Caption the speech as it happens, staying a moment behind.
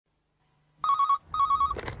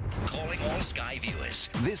Sky viewers,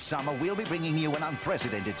 this summer we'll be bringing you an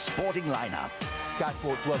unprecedented sporting lineup. Sky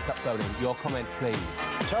Sports World Cup voting. Your comments, please.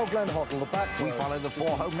 Tell Glenn Hoddle the back. We follow the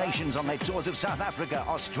four home nations on their tours of South Africa,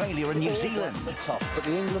 Australia and New Zealand. It's tough, but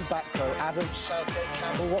the England back row, Adams, Southgate,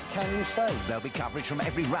 Campbell, what can you say? There'll be coverage from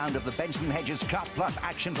every round of the Benson Hedges Cup, plus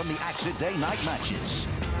action from the AXA Day night matches.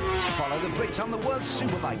 Follow the Brits on the World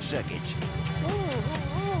Superbike circuit.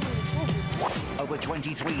 Over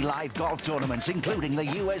 23 live golf tournaments, including the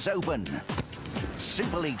US Open.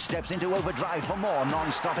 Super League steps into overdrive for more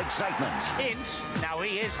non-stop excitement. Ince, now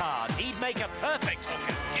he is hard. He'd make a perfect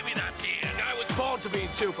hooker. Give me that here. I was born to be in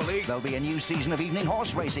Super League. There'll be a new season of evening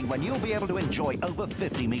horse racing when you'll be able to enjoy over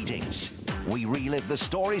 50 meetings. We relive the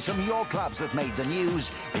stories from your clubs that made the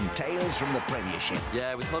news in Tales from the Premiership.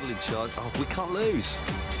 Yeah, with Hoddle in charge, we can't lose.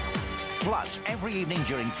 Plus, every evening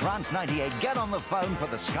during France 98, get on the phone for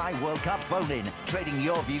the Sky World Cup phone-in, trading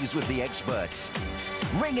your views with the experts.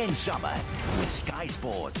 Ring in summer with Sky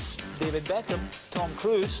Sports. David Beckham, Tom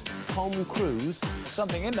Cruise. Tom Cruise.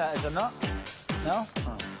 Something in that, is there not? No?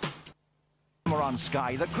 Oh. Summer on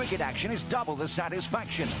Sky, the cricket action is double the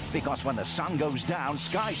satisfaction, because when the sun goes down,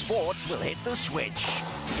 Sky Sports will hit the switch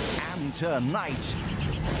and turn night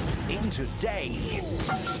into day.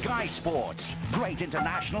 Sky Sports, great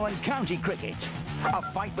international and county cricket. A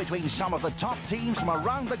fight between some of the top teams from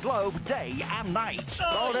around the globe, day and night.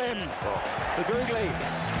 Hold in. The Googly.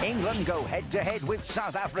 England go head-to-head with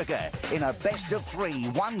South Africa in a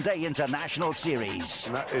best-of-3 one-day international series.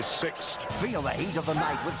 And that is 6. Feel the heat of the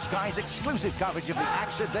night with Sky's exclusive coverage of the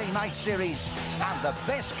AXA Day Night Series and the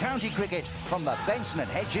best county cricket from the Benson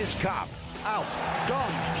and Hedges Cup. Out.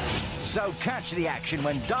 Gone. So catch the action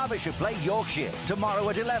when Derbyshire play Yorkshire tomorrow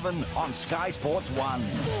at 11 on Sky Sports 1.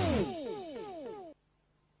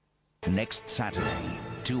 Next Saturday,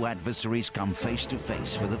 two adversaries come face to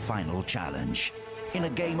face for the final challenge in a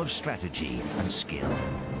game of strategy and skill,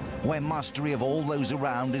 where mastery of all those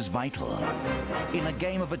around is vital. In a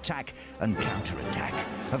game of attack and counter-attack,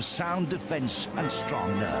 of sound defence and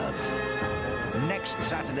strong nerve. Next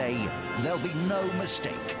Saturday, there'll be no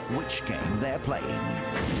mistake which game they're playing.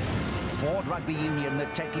 Ford Rugby Union, the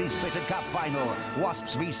Teckley's Bitter Cup Final.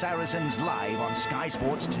 Wasps v Saracens, live on Sky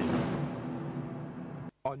Sports 2.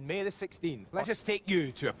 On May the 16th, let us take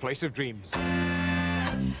you to a place of dreams.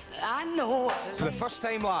 I know. For the first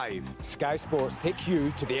time live, Sky Sports takes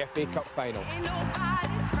you to the FA Cup Final.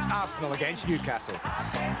 Arsenal against Newcastle.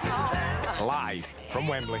 Live from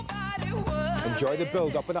Wembley. Enjoy the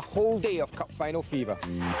build-up and a whole day of Cup Final fever.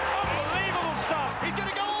 Unbelievable stuff! He's going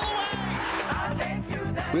to go all the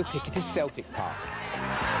way! We'll take you to Celtic Park,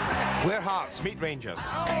 where Hearts meet Rangers.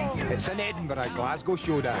 It's an Edinburgh-Glasgow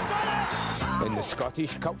showdown in the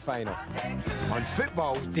Scottish Cup Final. On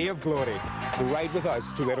football's Day of Glory, to ride with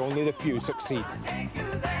us to where only the few succeed.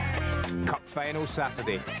 Cup Final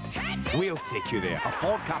Saturday. We'll take you there. A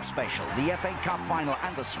Ford Cup special, the FA Cup Final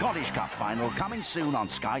and the Scottish Cup Final coming soon on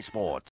Sky Sports.